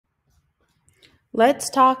Let's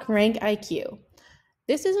talk Rank IQ.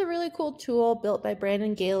 This is a really cool tool built by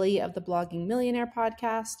Brandon Gailey of the Blogging Millionaire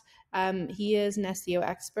podcast. He is an SEO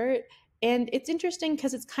expert, and it's interesting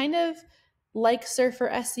because it's kind of like Surfer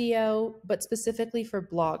SEO, but specifically for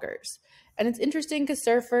bloggers. And it's interesting because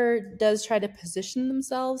Surfer does try to position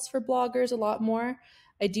themselves for bloggers a lot more.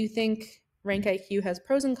 I do think Rank IQ has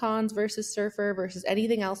pros and cons versus Surfer versus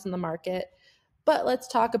anything else in the market. But let's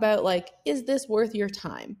talk about is this worth your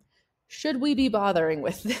time? Should we be bothering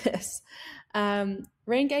with this? Rank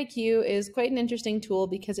IQ is quite an interesting tool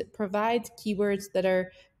because it provides keywords that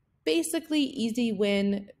are basically easy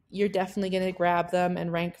win. You're definitely going to grab them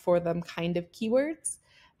and rank for them kind of keywords.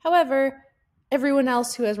 However, everyone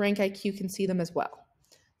else who has Rank IQ can see them as well.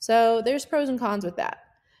 So there's pros and cons with that.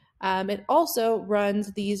 It also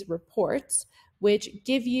runs these reports, which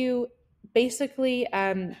give you basically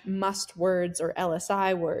must words or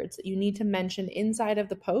LSI words that you need to mention inside of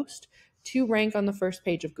the post to rank on the first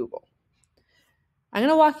page of Google. I'm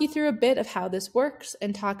going to walk you through a bit of how this works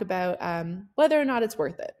and talk about whether or not it's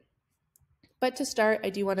worth it. But to start,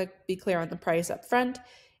 I do want to be clear on the price up front.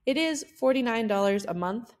 It is $49 a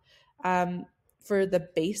month. For the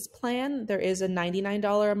base plan, there is a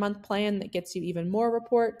 $99 a month plan that gets you even more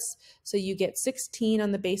reports. So you get 16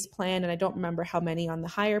 on the base plan, and I don't remember how many on the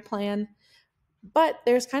higher plan. But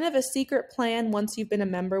there's kind of a secret plan once you've been a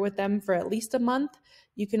member with them for at least a month.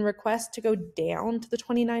 You can request to go down to the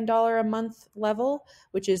 $29 a month level,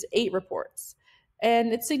 which is 8 reports.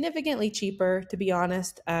 And it's significantly cheaper, to be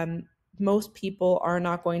honest. Most people are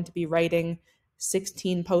not going to be writing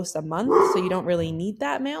 16 posts a month, so you don't really need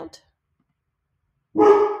that amount.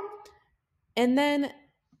 And then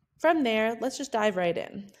from there, let's just dive right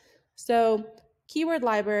in. So keyword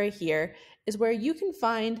library here is where you can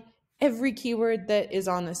find every keyword that is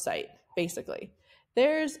on this site, basically.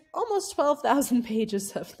 There's almost 12,000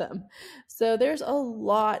 pages of them. So there's a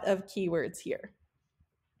lot of keywords here.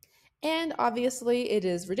 And obviously, it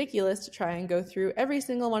is ridiculous to try and go through every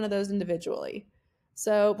single one of those individually.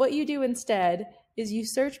 So what you do instead is you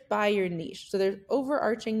search by your niche. So there's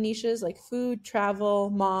overarching niches like food, travel,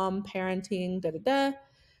 mom, parenting, da-da-da.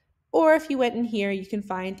 Or if you went in here, you can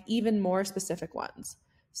find even more specific ones.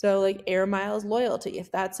 So like air miles loyalty,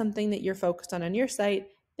 if that's something that you're focused on your site,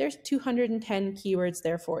 there's 210 keywords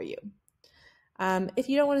there for you. If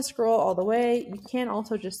you don't want to scroll all the way, you can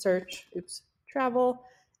also just search, travel,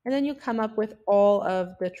 and then you come up with all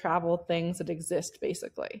of the travel things that exist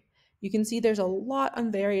basically. You can see there's a lot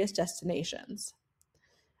on various destinations.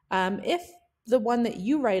 If the one that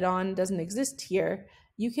you write on doesn't exist here,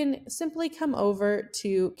 you can simply come over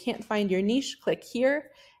to Can't Find Your Niche, click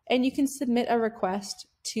here, and you can submit a request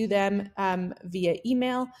to them via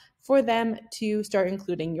email for them to start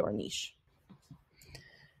including your niche.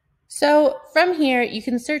 So from here, you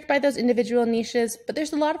can search by those individual niches, but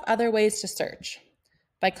there's a lot of other ways to search.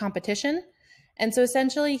 By competition. And so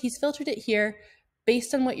essentially, he's filtered it here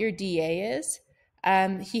based on what your DA is.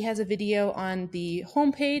 He has a video on the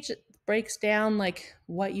homepage that breaks down like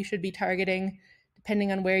what you should be targeting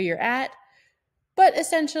depending on where you're at. But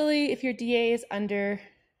essentially, if your DA is under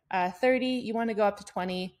 30, you want to go up to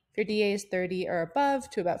 20. If your DA is 30 or above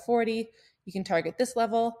to about 40, you can target this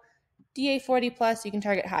level. DA 40 plus, you can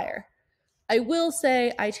target higher. I will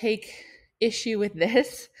say I take issue with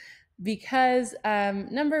this because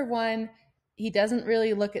number one, he doesn't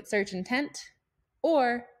really look at search intent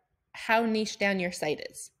or how niche down your site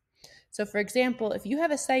is. So for example, if you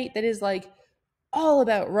have a site that is like all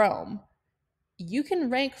about Rome, you can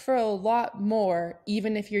rank for a lot more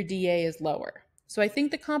even if your DA is lower. So I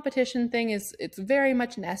think the competition thing it's very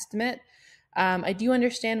much an estimate. I do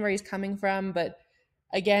understand where he's coming from, but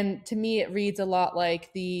again, to me, it reads a lot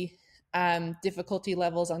like the difficulty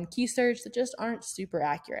levels on key search that just aren't super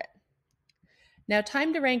accurate. Now,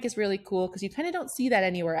 time to rank is really cool because you kind of don't see that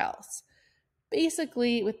anywhere else.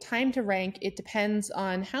 Basically, with time to rank, it depends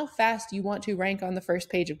on how fast you want to rank on the first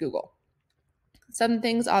page of Google. Some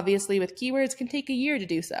things, obviously, with keywords can take a year to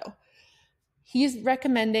do so. He's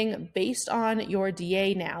recommending based on your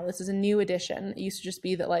DA now. This is a new addition. It used to just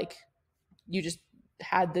be that you just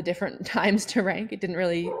had the different times to rank. It didn't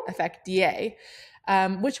really affect DA.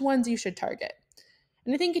 Which ones you should target.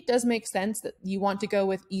 And I think it does make sense that you want to go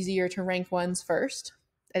with easier to rank ones first.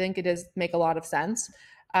 I think it does make a lot of sense.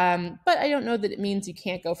 But I don't know that it means you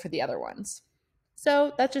can't go for the other ones.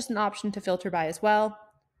 So that's just an option to filter by as well.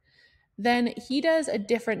 Then he does a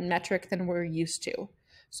different metric than we're used to.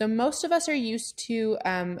 So most of us are used to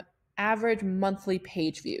average monthly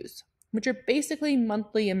page views, which are basically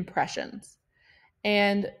monthly impressions.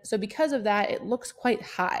 And so because of that, it looks quite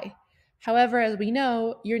high. However, as we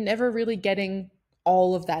know, you're never really getting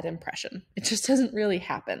all of that impression. It just doesn't really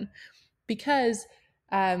happen because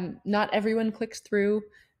not everyone clicks through.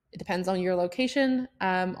 It depends on your location,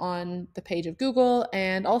 on the page of Google,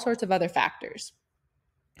 and all sorts of other factors.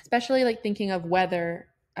 Especially like thinking of weather,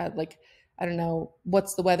 like, I don't know,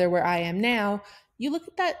 what's the weather where I am now? You look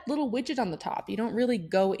at that little widget on the top. You don't really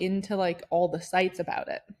go into like all the sites about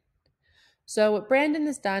it. So what Brandon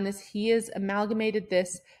has done is he has amalgamated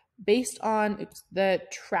this based on the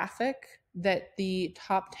traffic that the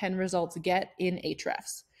top 10 results get in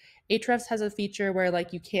Ahrefs. Ahrefs has a feature where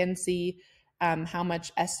like you can see how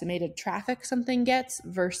much estimated traffic something gets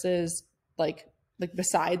versus like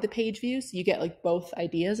beside the page view. So you get like both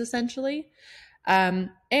ideas essentially. And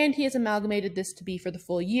he has amalgamated this to be for the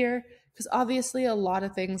full year because obviously a lot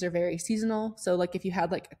of things are very seasonal. So like if you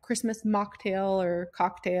had like a Christmas mocktail or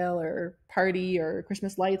cocktail or party or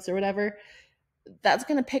Christmas lights or whatever, that's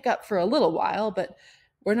going to pick up for a little while, but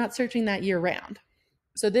we're not searching that year round.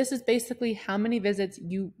 So this is basically how many visits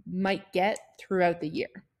you might get throughout the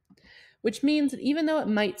year, which means that even though it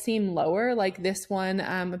might seem lower, like this one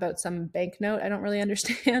about some banknote I don't really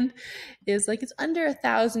understand, is like it's under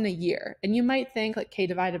 1,000 a year. And you might think like K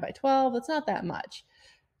divided by 12, that's not that much.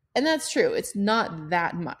 And that's true, it's not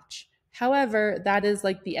that much. However, that is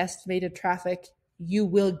like the estimated traffic you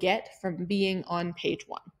will get from being on page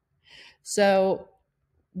one. So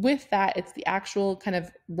with that, it's the actual kind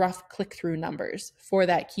of rough click-through numbers for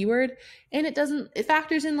that keyword. And it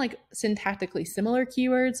factors in like syntactically similar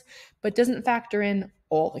keywords, but doesn't factor in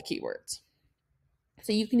all the keywords.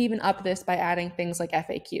 So you can even up this by adding things like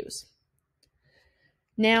FAQs.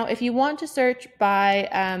 Now, if you want to search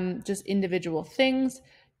by just individual things,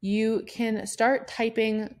 you can start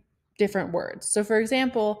typing different words. So for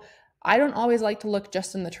example, I don't always like to look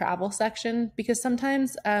just in the travel section because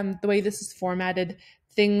sometimes the way this is formatted,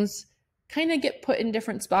 things kind of get put in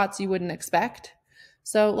different spots you wouldn't expect.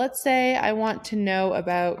 So let's say I want to know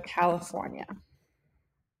about California.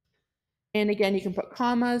 And again, you can put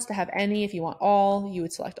commas to have any. If you want all, you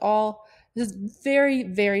would select all. This is very,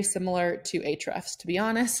 very similar to Ahrefs, to be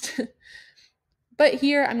honest. But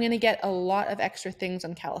here I'm going to get a lot of extra things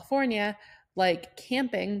on California, like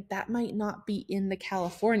camping. That might not be in the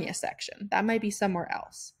California section. That might be somewhere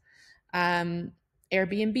else.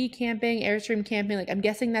 Airbnb camping, Airstream camping, like I'm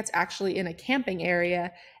guessing that's actually in a camping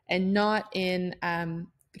area and not in the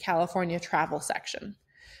California travel section.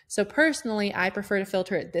 So personally, I prefer to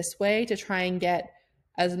filter it this way to try and get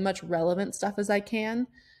as much relevant stuff as I can.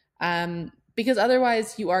 Because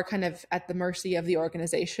otherwise you are kind of at the mercy of the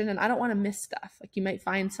organization and I don't want to miss stuff. Like you might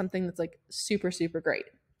find something that's like super, super great.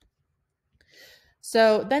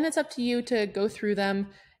 So then it's up to you to go through them.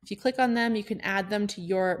 If you click on them, you can add them to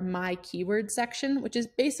your My Keyword section, which is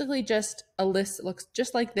basically just a list that looks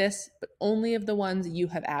just like this, but only of the ones you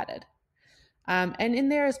have added. And in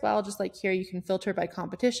there as well, just like here, you can filter by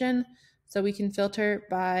competition. So we can filter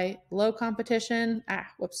by low competition.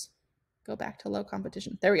 Go back to low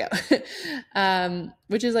competition. There we go.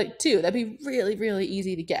 Which is like 2. That'd be really, really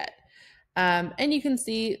easy to get. And you can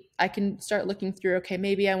see, I can start looking through, okay,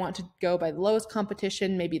 maybe I want to go by the lowest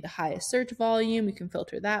competition, maybe the highest search volume. You can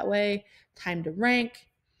filter that way, time to rank.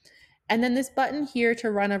 And then this button here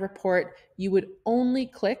to run a report, you would only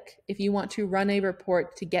click if you want to run a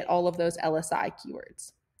report to get all of those LSI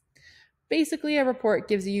keywords. Basically, a report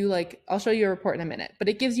gives you like, I'll show you a report in a minute, but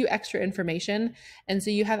it gives you extra information. And so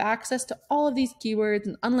you have access to all of these keywords,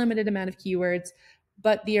 an unlimited amount of keywords,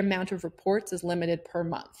 but the amount of reports is limited per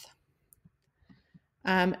month.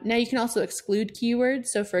 Now you can also exclude keywords.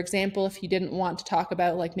 So for example, if you didn't want to talk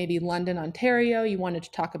about like maybe London, Ontario, you wanted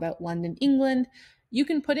to talk about London, England, you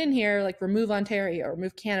can put in here like remove Ontario, or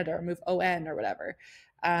remove Canada, or remove ON or whatever.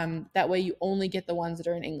 That way you only get the ones that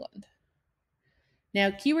are in England. Now,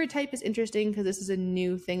 keyword type is interesting because this is a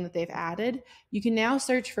new thing that they've added. You can now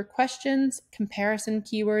search for questions, comparison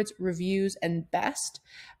keywords, reviews, and best.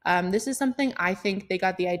 This is something I think they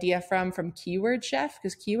got the idea from Keyword Chef,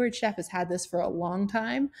 because Keyword Chef has had this for a long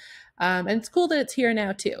time. And it's cool that it's here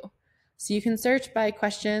now too. So you can search by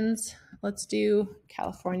questions. Let's do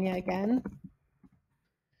California again.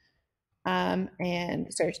 And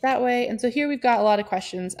search that way. And so here we've got a lot of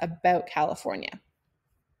questions about California.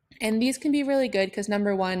 And these can be really good because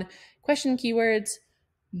number one, question keywords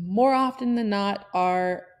more often than not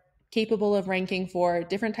are capable of ranking for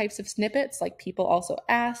different types of snippets, like people also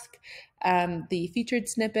ask, the featured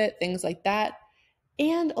snippet, things like that.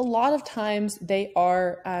 And a lot of times they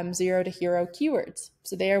are 0 to hero keywords.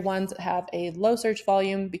 So they are ones that have a low search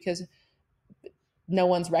volume because no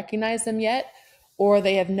one's recognized them yet, or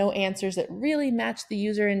they have no answers that really match the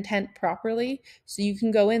user intent properly. So you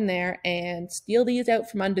can go in there and steal these out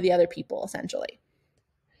from under the other people, essentially.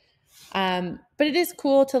 But it is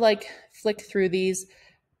cool to like flick through these.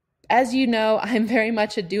 As you know, I'm very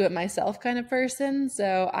much a do it myself kind of person.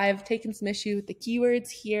 So I've taken some issue with the keywords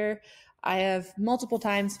here. I have multiple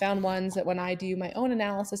times found ones that when I do my own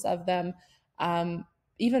analysis of them, um,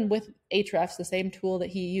 even with Ahrefs, the same tool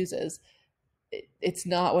that he uses, it's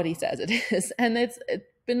not what he says it is. And it's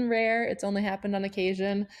been rare. It's only happened on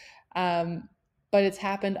occasion. But it's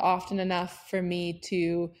happened often enough for me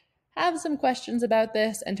to have some questions about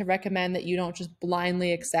this and to recommend that you don't just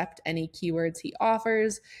blindly accept any keywords he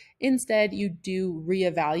offers. Instead, you do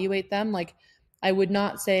reevaluate them. Like, I would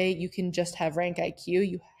not say you can just have rank IQ.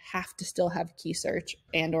 You have to still have key search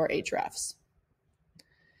and or Ahrefs.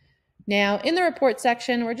 Now, in the report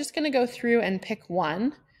section, we're just going to go through and pick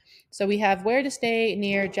one. So we have where to stay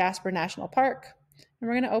near Jasper National Park, and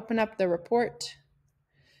we're going to open up the report.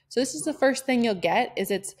 So this is the first thing you'll get is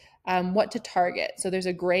it's what to target. So there's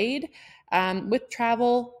a grade. With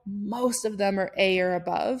travel, most of them are A or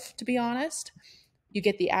above, to be honest. You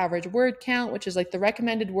get the average word count, which is like the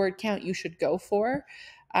recommended word count you should go for.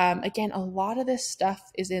 Again, a lot of this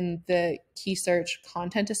stuff is in the Key Search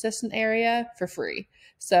Content Assistant area for free.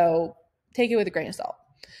 So take it with a grain of salt.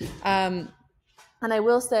 And I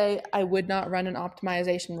will say I would not run an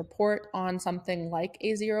optimization report on something like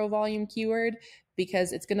a zero volume keyword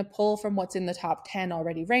because it's going to pull from what's in the top 10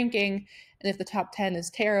 already ranking. And if the top 10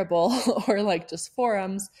 is terrible or like just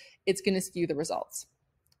forums, it's going to skew the results.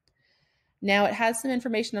 Now it has some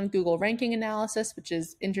information on Google ranking analysis, which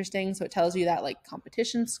is interesting. So it tells you that like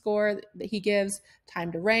competition score that he gives,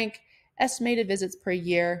 time to rank, estimated visits per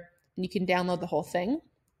year, and you can download the whole thing.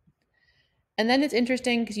 And then it's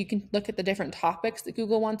interesting because you can look at the different topics that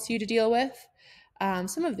Google wants you to deal with.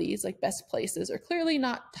 Some of these, like best places, are clearly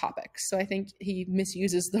not topics. So I think he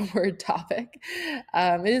misuses the word topic.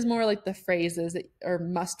 It is more like the phrases that are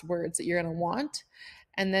must words that you're going to want.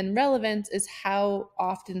 And then relevance is how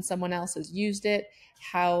often someone else has used it,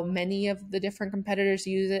 how many of the different competitors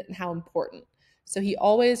use it, and how important. So he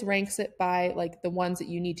always ranks it by like the ones that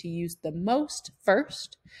you need to use the most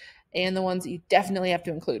first, and the ones that you definitely have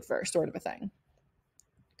to include first, sort of a thing.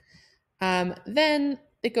 Then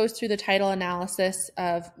it goes through the title analysis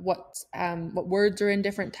of what words are in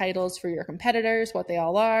different titles for your competitors, what they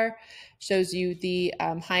all are, shows you the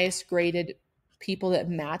highest graded people that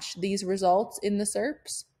match these results in the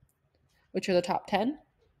SERPs, which are the top 10.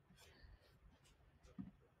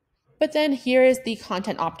 But then here is the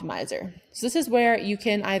content optimizer. So this is where you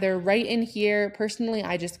can either write in here. Personally,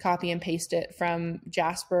 I just copy and paste it from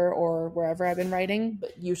Jasper or wherever I've been writing,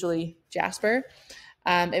 but usually Jasper.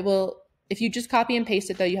 It will, if you just copy and paste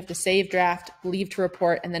it though, you have to save draft, leave to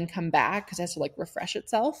report, and then come back because it has to like refresh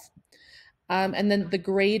itself. And then the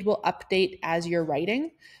grade will update as you're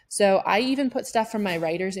writing. So I even put stuff from my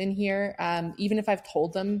writers in here, even if I've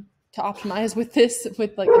told them to optimize with this,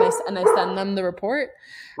 with like, and I send them the report.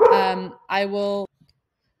 I will,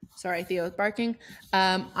 sorry, Theo is barking.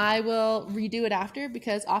 I will redo it after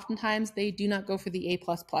because oftentimes they do not go for the A++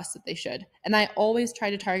 that they should. And I always try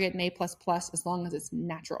to target an A++ as long as it's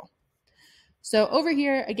natural. So over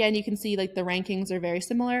here, again, you can see like the rankings are very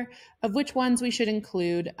similar of which ones we should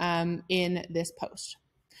include in this post.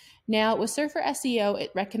 Now with Surfer SEO,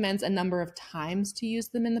 it recommends a number of times to use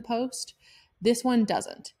them in the post. This one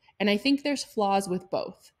doesn't. And I think there's flaws with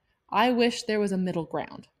both. I wish there was a middle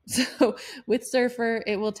ground. So with Surfer,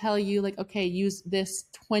 it will tell you like, okay, use this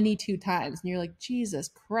 22 times. And you're like, Jesus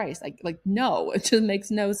Christ, like no, it just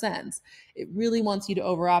makes no sense. It really wants you to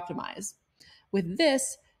over optimize. With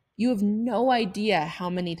this, you have no idea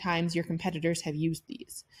how many times your competitors have used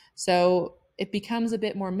these. So it becomes a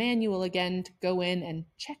bit more manual again to go in and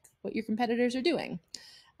check what your competitors are doing.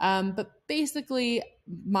 But basically,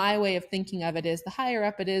 my way of thinking of it is the higher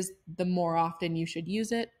up it is, the more often you should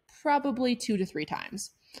use it, probably 2 to 3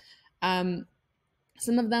 times.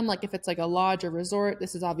 Some of them, like if it's like a lodge or resort,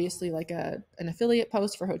 this is obviously like an affiliate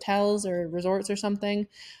post for hotels or resorts or something.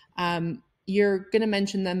 You're going to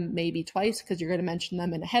mention them maybe twice because you're going to mention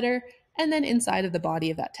them in a header and then inside of the body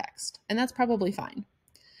of that text. And that's probably fine.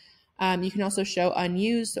 You can also show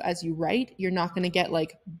unused. So as you write, you're not going to get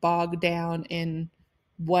like bogged down in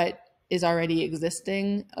what is already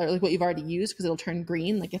existing or like what you've already used because it'll turn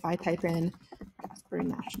green. Like if I type in Jasper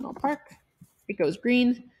National Park, it goes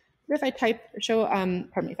green. But if I type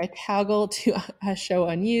if I toggle to show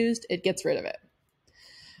unused, it gets rid of it.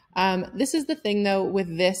 This is the thing though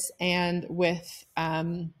with this and with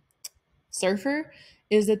Surfer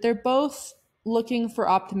is that they're both looking for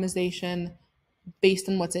optimization based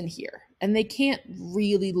on what's in here. And they can't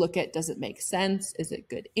really look at, does it make sense? Is it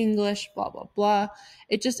good English? Blah, blah, blah.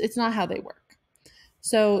 It's not how they work.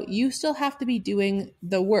 So you still have to be doing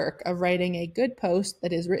the work of writing a good post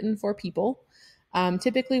that is written for people.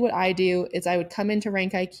 Typically, what I do is I would come into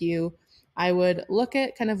Rank IQ, I would look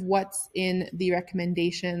at kind of what's in the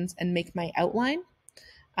recommendations and make my outline.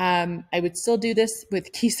 I would still do this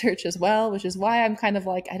with key search as well, which is why I'm kind of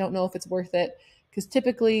like, I don't know if it's worth it. Because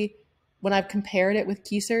typically, when I've compared it with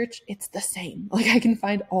key search, it's the same. Like I can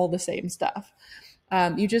find all the same stuff.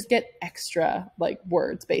 You just get extra like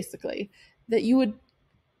words basically that you would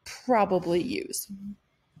probably use.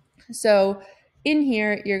 So in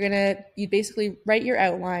here, you'd basically write your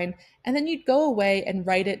outline and then you'd go away and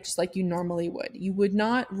write it just like you normally would. You would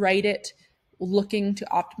not write it looking to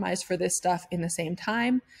optimize for this stuff in the same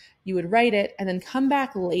time. You would write it and then come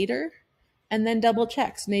back later and then double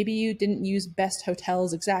check. So maybe you didn't use best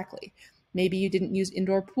hotels exactly. Maybe you didn't use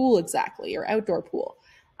indoor pool exactly or outdoor pool.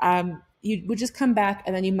 You would just come back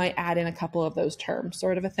and then you might add in a couple of those terms,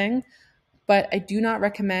 sort of a thing. But I do not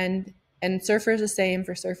recommend, and Surfer is the same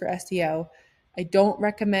for Surfer SEO. I don't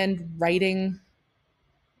recommend writing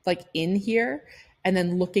like in here and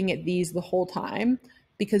then looking at these the whole time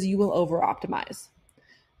because you will over optimize.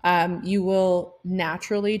 You will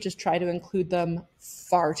naturally just try to include them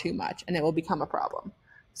far too much and it will become a problem.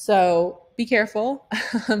 So be careful.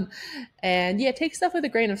 And yeah, take stuff with a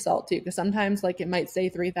grain of salt too, because sometimes like it might say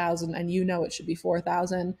 3,000 and you know it should be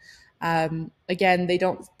 4,000. Again, they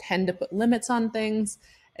don't tend to put limits on things.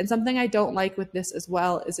 And something I don't like with this as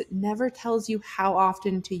well is it never tells you how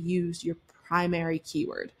often to use your primary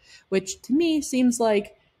keyword, which to me seems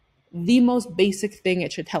like the most basic thing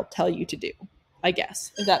it should help tell you to do, I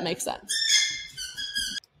guess, if that makes sense.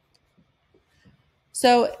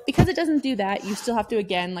 So because it doesn't do that, you still have to,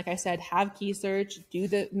 again, like I said, have key search, do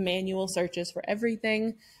the manual searches for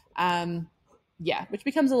everything. Yeah, which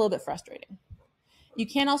becomes a little bit frustrating. You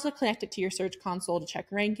can also connect it to your search console to check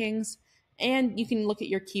rankings, and you can look at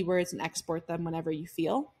your keywords and export them whenever you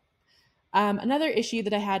feel. Another issue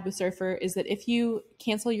that I had with Surfer is that if you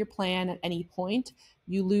cancel your plan at any point,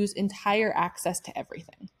 you lose entire access to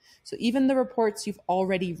everything. So even the reports you've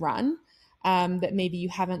already run that maybe you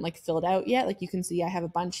haven't like filled out yet, like you can see I have a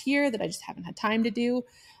bunch here that I just haven't had time to do.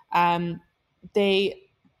 They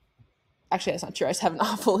actually, that's not true. I just haven't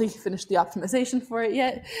fully finished the optimization for it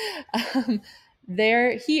yet.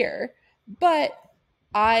 They're here, but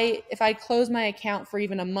if I close my account for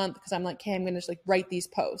even a month because I'm like, okay, I'm going to just like write these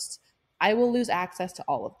posts, I will lose access to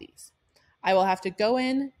all of these. I will have to go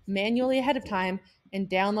in manually ahead of time and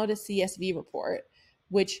download a CSV report,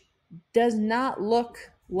 which does not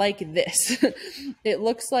look like this. It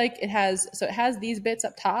looks like it has these bits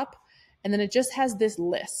up top, and then it just has this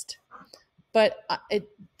list. But it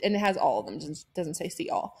has all of them. It doesn't say see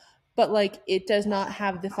all. But like it does not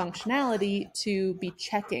have the functionality to be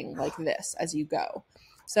checking like this as you go.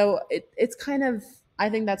 So it's kind of, I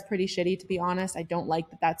think that's pretty shitty, to be honest. I don't like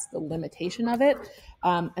that that's the limitation of it,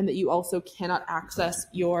 and that you also cannot access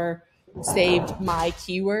your saved my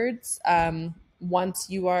keywords once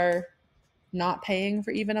you are not paying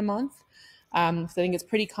for even a month. So I think it's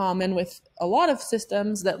pretty common with a lot of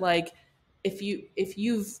systems that like if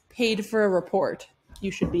you've paid for a report, you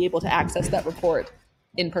should be able to access that report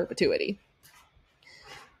in perpetuity.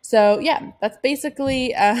 So yeah, that's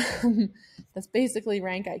basically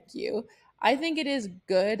Rank IQ. I think it is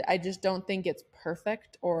good. I just don't think it's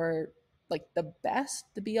perfect or like the best,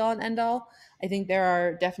 the be all and end all. I think there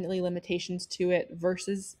are definitely limitations to it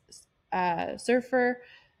versus Surfer.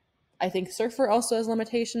 I think Surfer also has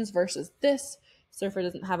limitations versus this. Surfer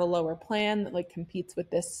doesn't have a lower plan that like competes with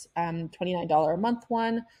this $29 a month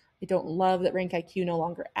one. I don't love that Rank IQ no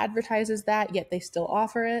longer advertises that, yet they still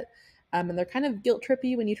offer it. And they're kind of guilt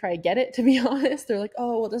trippy when you try to get it, to be honest. They're like,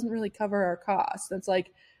 oh, well, it doesn't really cover our costs. It's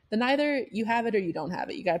like, then either you have it or you don't have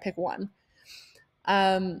it. You got to pick one.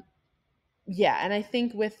 Yeah, and I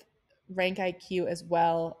think with Rank IQ as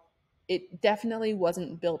well, it definitely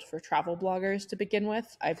wasn't built for travel bloggers to begin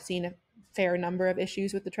with. I've seen a fair number of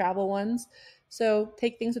issues with the travel ones. So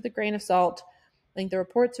take things with a grain of salt. I think the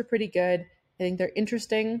reports are pretty good. I think they're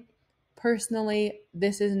interesting. Personally,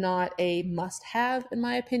 this is not a must-have in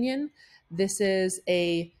my opinion. This is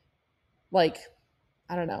a, like,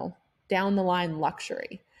 I don't know, down the line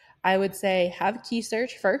luxury. I would say have key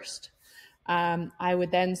search first. I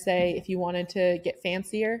would then say if you wanted to get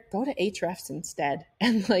fancier, go to Ahrefs instead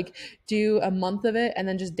and like do a month of it and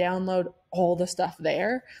then just download all the stuff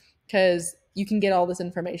there because you can get all this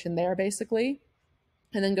information there basically.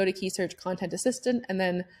 And then go to Key Search Content Assistant and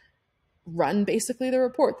then run basically the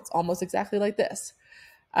report that's almost exactly like this.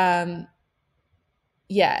 Yeah,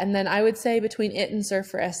 and then I would say between it and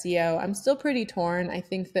Surfer SEO, I'm still pretty torn. I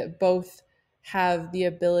think that both have the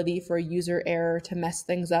ability for user error to mess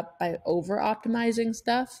things up by over optimizing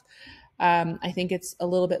stuff. I think it's a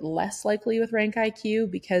little bit less likely with Rank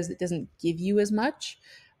IQ because it doesn't give you as much,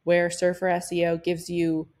 where Surfer SEO gives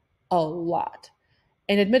you a lot.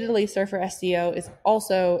 And admittedly, Surfer SEO is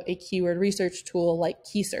also a keyword research tool like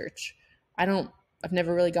KeySearch. I've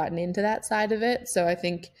never really gotten into that side of it. So I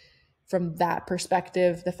think from that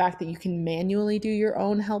perspective, the fact that you can manually do your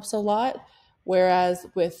own helps a lot. Whereas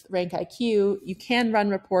with Rank IQ, you can run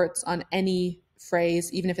reports on any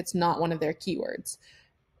phrase, even if it's not one of their keywords.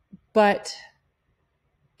 But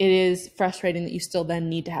it is frustrating that you still then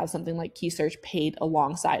need to have something like KeySearch paid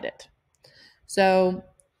alongside it. So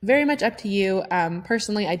very much up to you.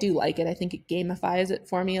 Personally, I do like it. I think it gamifies it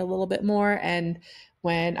for me a little bit more. And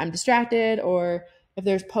when I'm distracted, or if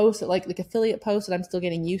there's posts like affiliate posts that I'm still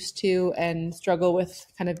getting used to and struggle with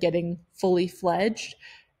kind of getting fully fledged,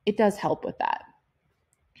 it does help with that.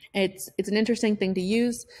 It's an interesting thing to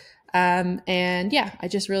use. And yeah, I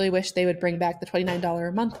just really wish they would bring back the $29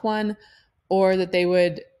 a month one, or that they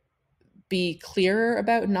would be clearer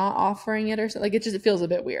about not offering it, or so. Like, it feels a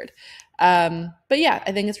bit weird. But yeah,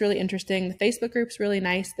 I think it's really interesting. The Facebook group's really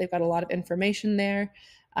nice. They've got a lot of information there.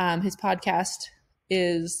 His podcast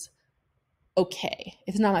is okay.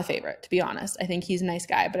 It's not my favorite, to be honest. I think he's a nice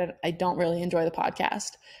guy, but I don't really enjoy the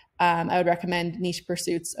podcast. I would recommend Niche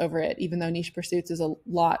Pursuits over it, even though Niche Pursuits is a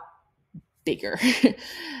lot bigger.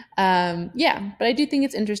 Yeah, but I do think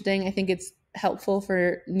it's interesting. I think it's helpful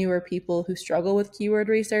for newer people who struggle with keyword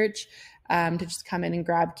research to just come in and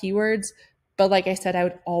grab keywords. But like I said, I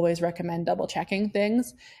would always recommend double checking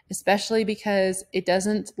things, especially because it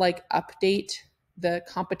doesn't update the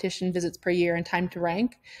competition visits per year and time to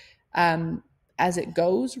rank as it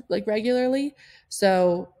goes regularly.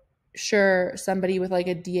 So sure, somebody with a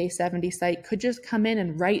DA70 site could just come in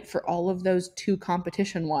and write for all of those 2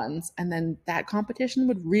 competition ones, and then that competition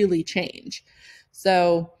would really change.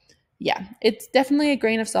 So yeah, it's definitely a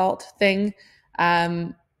grain of salt thing.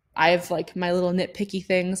 I have my little nitpicky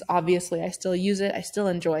things. Obviously, I still use it. I still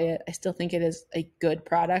enjoy it. I still think it is a good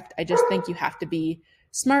product. I just think you have to be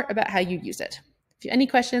smart about how you use it. If you have any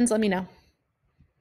questions, let me know.